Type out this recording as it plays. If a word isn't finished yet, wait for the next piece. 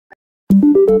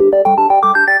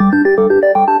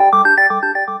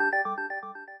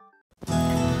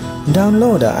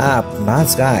Download the app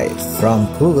Maths Guide from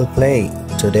Google Play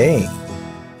today.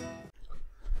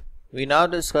 We now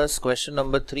discuss question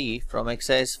number 3 from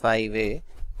exercise 5a.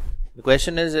 The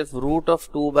question is, if root of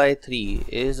 2 by 3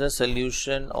 is a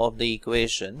solution of the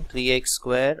equation 3x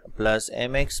square plus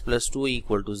mx plus 2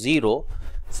 equal to 0,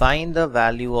 find the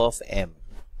value of m.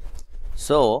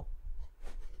 So,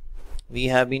 we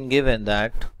have been given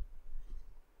that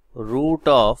root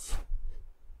of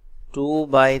 2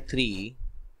 by 3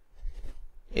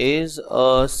 is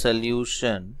a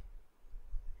solution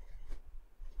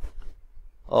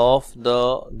of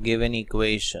the given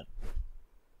equation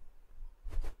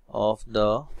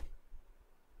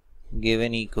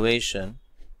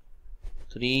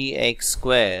 3x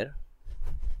square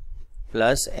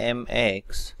plus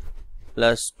mx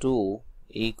plus 2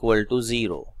 equal to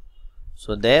 0.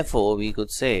 So therefore we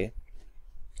could say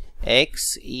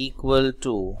x equal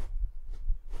to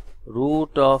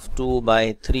root of 2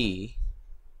 by 3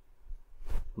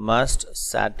 must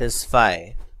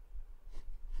satisfy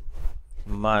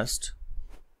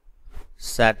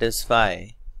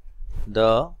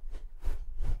the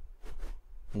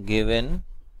given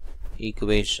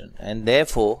equation, and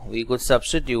therefore we could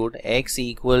substitute x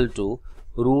equal to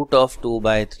root of 2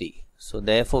 by 3. So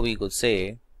therefore we could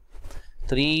say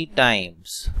 3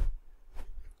 times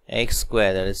x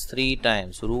square, that is 3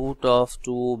 times root of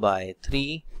 2 by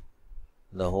 3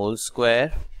 the whole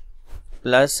square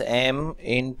plus m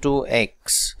into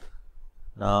x.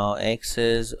 Now x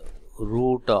is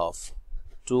root of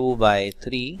 2 by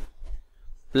 3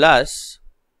 plus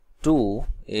 2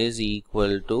 is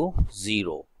equal to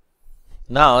 0.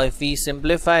 Now if we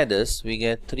simplify this, we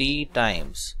get 3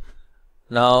 times.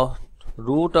 Now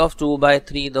root of 2 by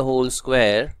 3 the whole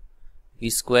square,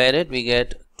 we square it, we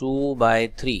get 2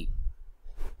 by 3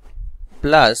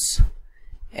 plus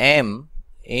m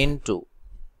into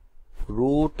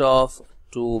root of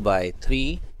 2 by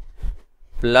 3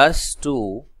 plus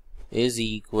 2 is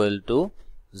equal to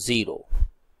 0.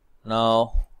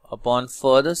 Now upon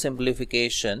further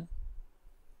simplification,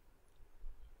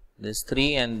 this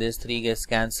 3 and this 3 gets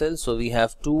cancelled, so we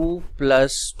have 2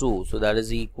 plus 2, so that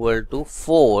is equal to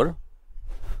 4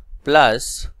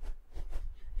 plus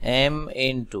m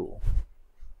into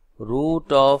root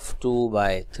of 2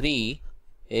 by 3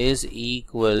 is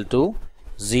equal to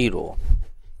 0.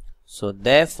 So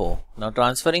therefore, now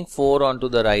transferring 4 onto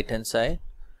the right hand side,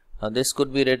 now this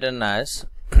could be written as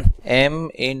m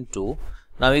into,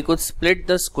 now we could split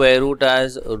the square root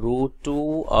as root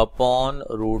 2 upon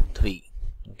root 3,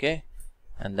 okay,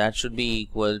 and that should be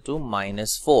equal to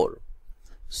minus 4.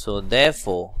 So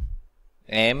therefore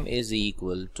m is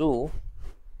equal to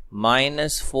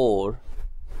minus 4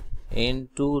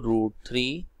 into root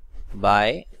 3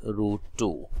 by root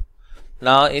 2.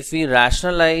 Now if we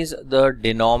rationalize the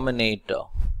denominator,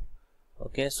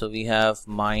 okay, so we have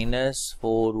minus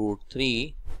 4 root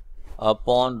 3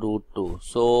 upon root 2.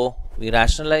 So we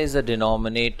rationalize the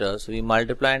denominator, so we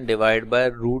multiply and divide by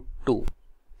root 2,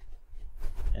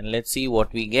 and let's see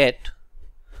what we get.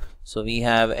 So we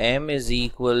have m is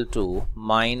equal to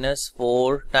minus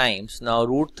 4 times, now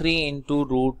root 3 into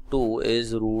root 2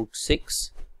 is root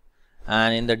 6,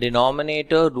 and in the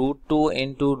denominator root 2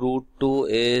 into root 2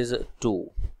 is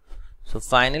 2. So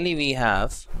finally we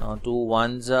have, now 2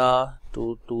 1s are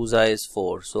 2 2s are is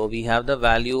 4. So we have the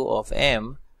value of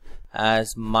m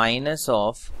as minus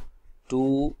of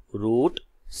 2 root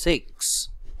 6.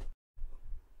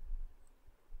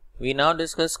 We now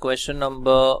discuss question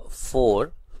number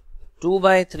 4. 2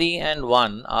 by 3 and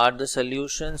 1 are the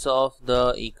solutions of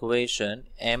the equation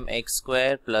mx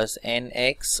square plus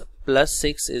nx plus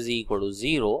 6 is equal to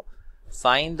 0.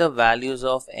 Find the values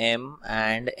of m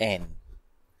and n.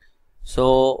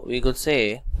 So we could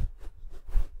say,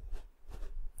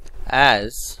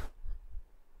 as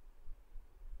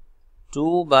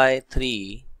 2 by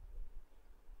 3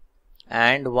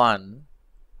 and 1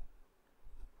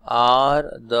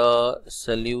 are the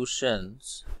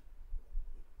solutions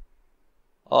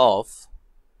of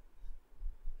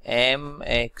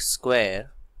mx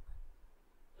square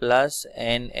plus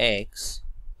nx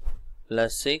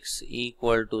plus 6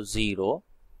 equal to 0.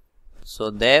 So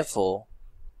therefore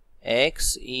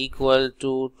x equal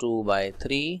to 2 by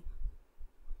 3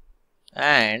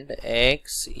 and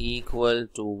x equal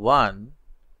to 1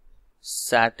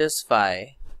 satisfy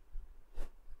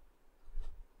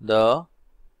the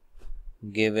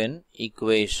given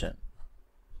equation.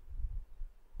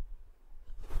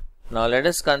 Now let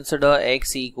us consider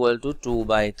x equal to 2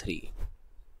 by 3.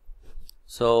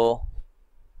 So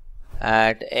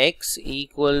at x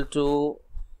equal to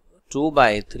 2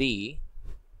 by 3,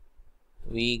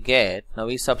 we get, now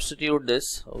we substitute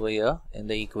this over here in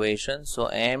the equation. So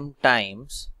m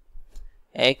times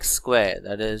x square,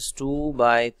 that is 2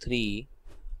 by 3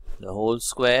 the whole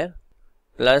square,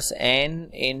 plus n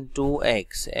into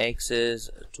x, x is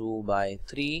 2 by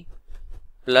 3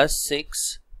 plus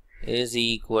 6 is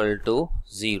equal to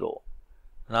 0.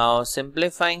 Now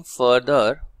simplifying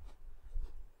further,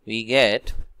 we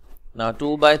get, now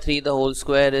 2 by 3 the whole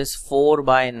square is 4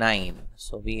 by 9.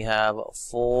 So we have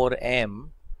 4m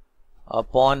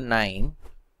upon 9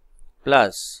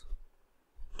 plus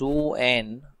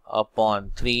 2n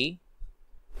upon 3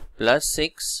 plus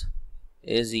 6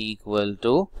 is equal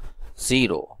to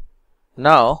 0.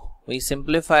 Now we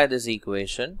simplify this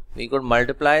equation. We could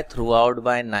multiply throughout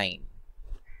by 9.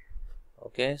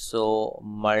 Okay, so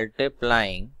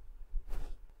multiplying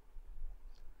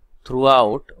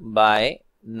throughout by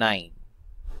 9,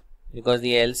 because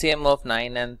the LCM of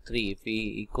 9 and 3, if we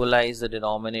equalize the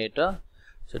denominator,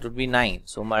 so it would be 9.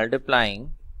 So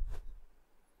multiplying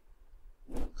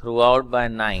throughout by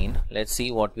 9, let's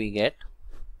see what we get.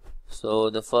 So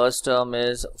the first term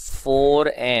is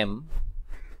 4m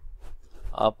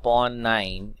upon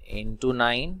 9 into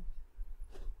 9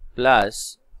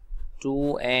 plus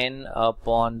 2n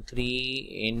upon 3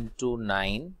 into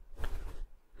 9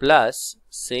 plus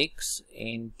 6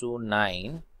 into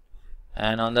 9,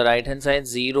 and on the right hand side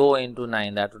 0 into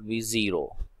 9, that would be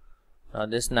 0. Now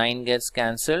this 9 gets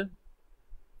cancelled,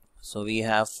 so we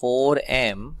have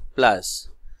 4m plus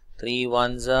 3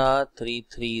 1s are 3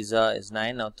 3s are is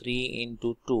 9. Now 3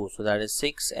 into 2, so that is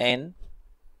 6n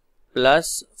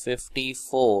plus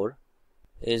 54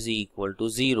 is equal to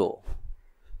 0.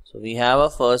 So we have a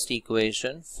first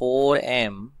equation,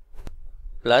 4m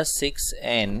plus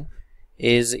 6n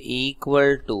is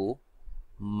equal to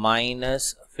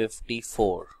minus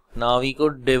 54. Now we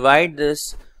could divide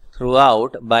this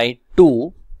throughout by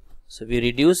 2. So if we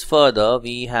reduce further,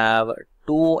 we have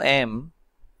 2m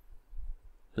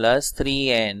plus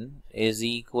 3n is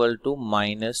equal to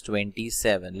minus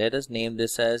 27. Let us name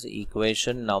this as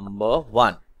equation number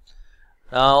 1.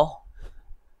 Now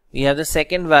we have the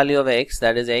second value of x,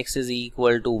 that is x is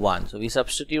equal to 1. So we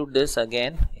substitute this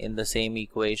again in the same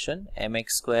equation,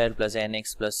 mx square plus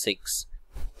nx plus 6.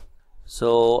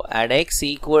 So at x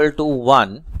equal to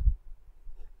 1,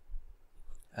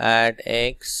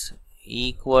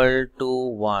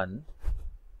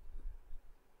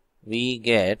 we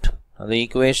get, the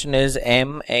equation is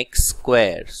mx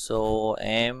square. So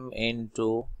m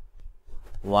into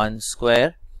 1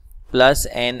 square plus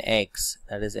nx,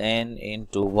 that is n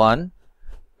into 1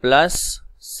 plus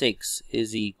 6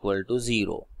 is equal to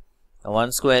 0. Now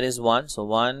 1 square is 1, so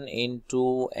 1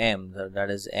 into m, that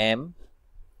is m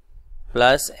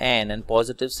plus n, and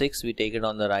positive 6 we take it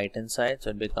on the right hand side,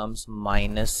 so it becomes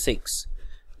minus 6.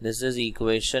 This is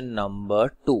equation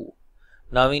number 2.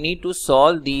 Now we need to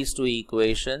solve these two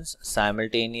equations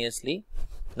simultaneously.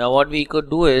 Now what we could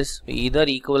do is, we either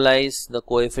equalize the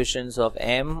coefficients of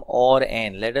m or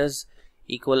n. Let us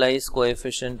equalize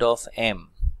coefficient of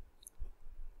m.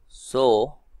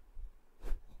 So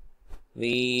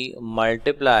we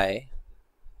multiply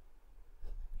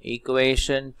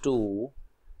equation 2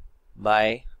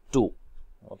 by 2,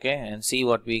 okay, and see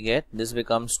what we get. This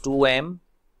becomes 2m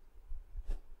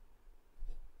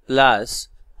plus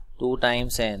 2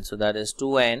 times n, so that is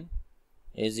 2n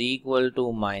is equal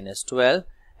to minus 12,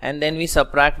 and then we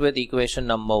subtract with equation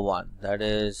number 1, that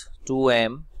is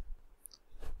 2m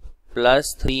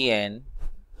plus 3n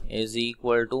is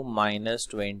equal to minus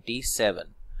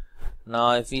 27.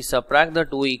 Now if we subtract the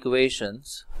two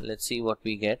equations, let's see what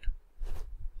we get.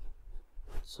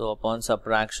 So upon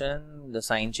subtraction, the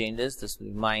sign changes. This will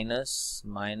be minus,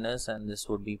 minus, and this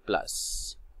would be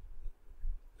plus.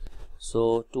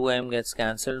 So 2m gets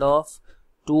cancelled off.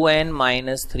 2n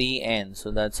minus 3n,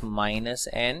 so that's minus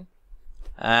n,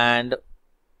 and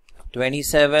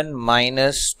 27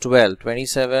 minus 12.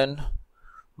 27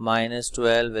 minus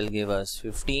 12 will give us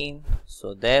 15.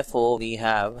 So therefore we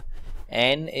have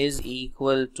n is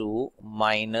equal to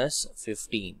minus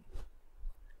 15.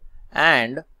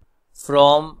 And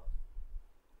from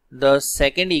the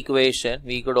second equation,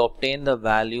 we could obtain the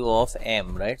value of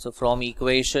m, right? So from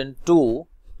equation 2,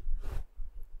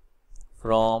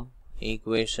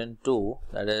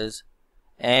 that is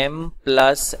m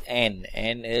plus n,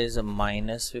 n is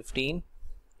minus 15,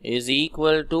 is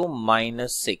equal to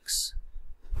minus 6.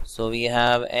 So we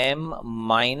have m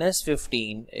minus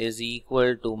 15 is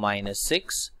equal to minus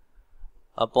 6.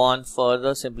 Upon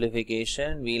further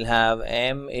simplification, we'll have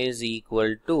m is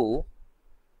equal to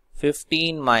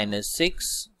 15 minus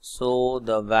 6. So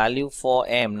the value for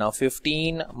m, now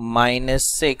 15 minus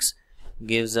 6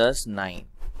 gives us 9.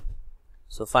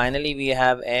 So finally we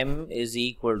have m is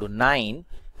equal to 9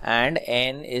 and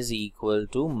n is equal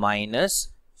to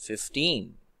minus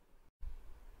 15.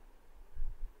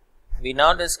 We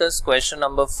now discuss question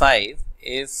number 5.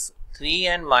 If 3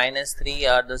 and minus 3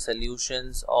 are the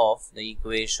solutions of the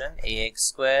equation ax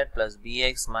squared plus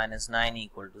bx minus 9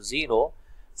 equal to 0,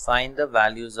 find the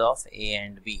values of a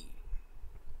and b.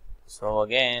 So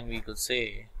again we could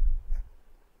say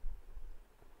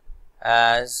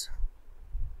as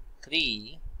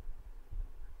 3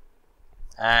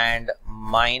 and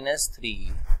minus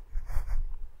 3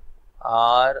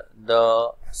 are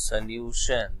the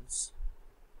solutions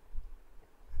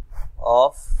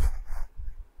of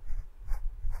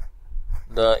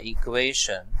the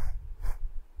equation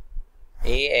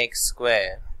ax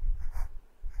squared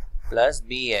plus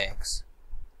bx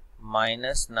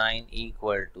minus 9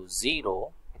 equal to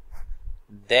 0,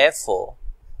 therefore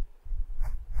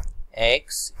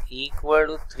x equal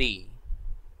to 3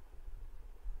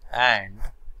 and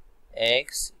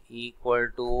x equal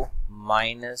to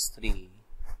minus 3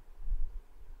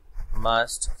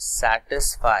 must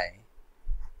satisfy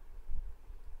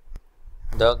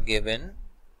the given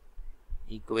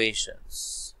equation.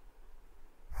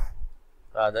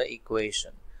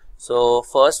 So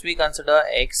first we consider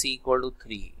x equal to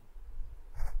 3.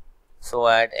 So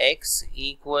at x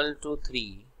equal to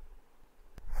 3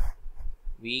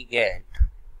 we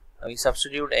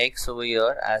substitute x over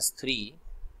here as 3.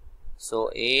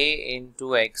 So a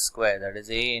into x square, that is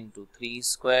a into 3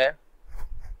 square,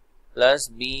 plus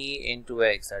b into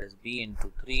x, that is b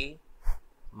into 3,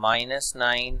 minus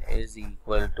 9 is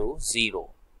equal to 0.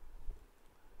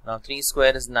 Now 3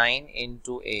 square is 9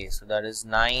 into a, so that is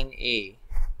 9a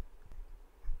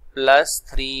plus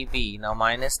 3b. Now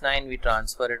minus 9 we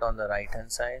transfer it on the right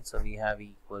hand side, so we have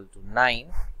equal to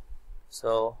 9.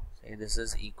 So say this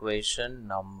is equation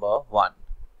number 1.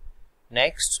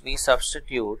 Next we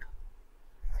substitute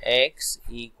x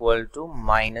equal to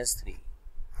minus 3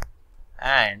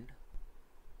 and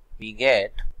we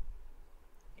get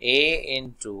a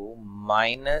into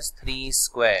minus 3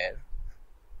 square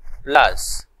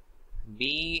plus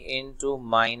b into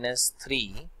minus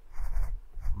 3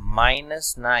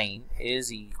 minus 9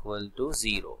 is equal to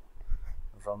 0.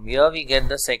 From here we get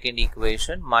the second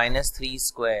equation. Minus 3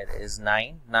 square is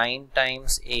 9. 9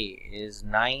 times a is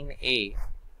 9a.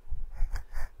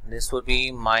 This would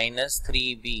be minus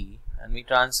 3b, and we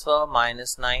transfer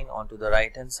minus 9 onto the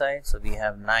right hand side, so we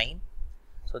have 9.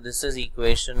 So this is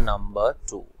equation number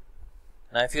 2.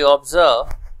 Now if you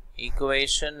observe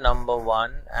equation number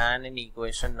 1 and in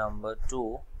equation number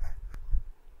 2,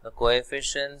 the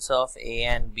coefficients of a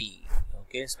and b,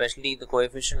 okay, especially the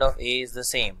coefficient of a is the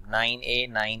same,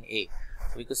 9a, 9a.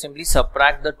 So we could simply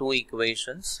subtract the two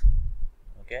equations,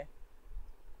 okay.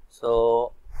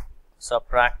 So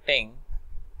subtracting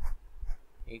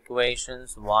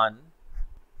equations 1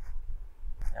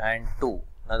 and 2.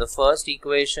 Now the first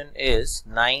equation is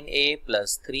 9a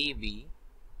plus 3b.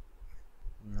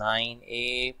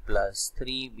 9a plus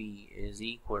 3b is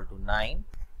equal to 9.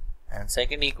 And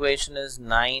second equation is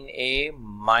 9a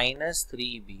minus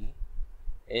 3b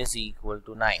is equal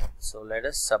to 9. So let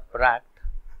us subtract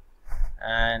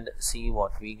and see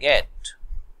what we get.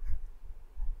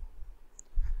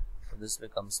 So this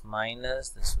becomes minus,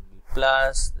 this would be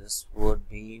plus, this would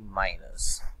be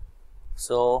minus.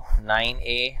 So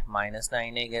 9a minus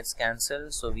 9a gets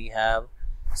cancelled. So we have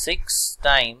 6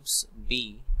 times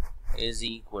b is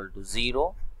equal to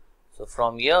 0. So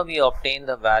from here we obtain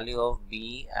the value of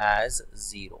b as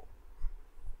 0.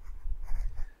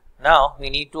 Now we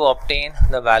need to obtain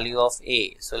the value of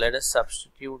a. So let us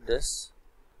substitute this.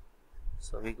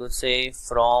 So we could say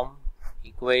from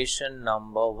equation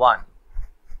number 1,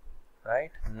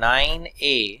 right,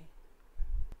 9a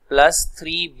plus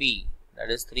 3b, that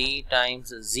is 3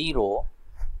 times 0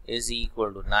 is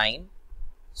equal to 9.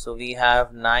 So we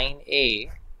have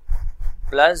 9a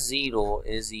plus 0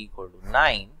 is equal to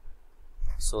 9.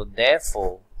 So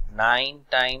therefore 9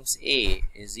 times a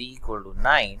is equal to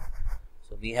 9.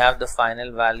 So we have the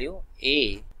final value,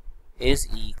 a is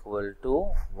equal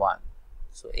to 1.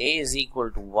 So a is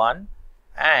equal to 1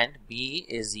 and b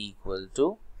is equal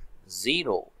to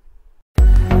 0.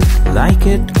 Like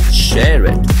it, share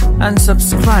it, and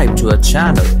subscribe to our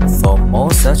channel for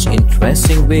more such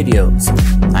interesting videos.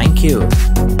 Thank you.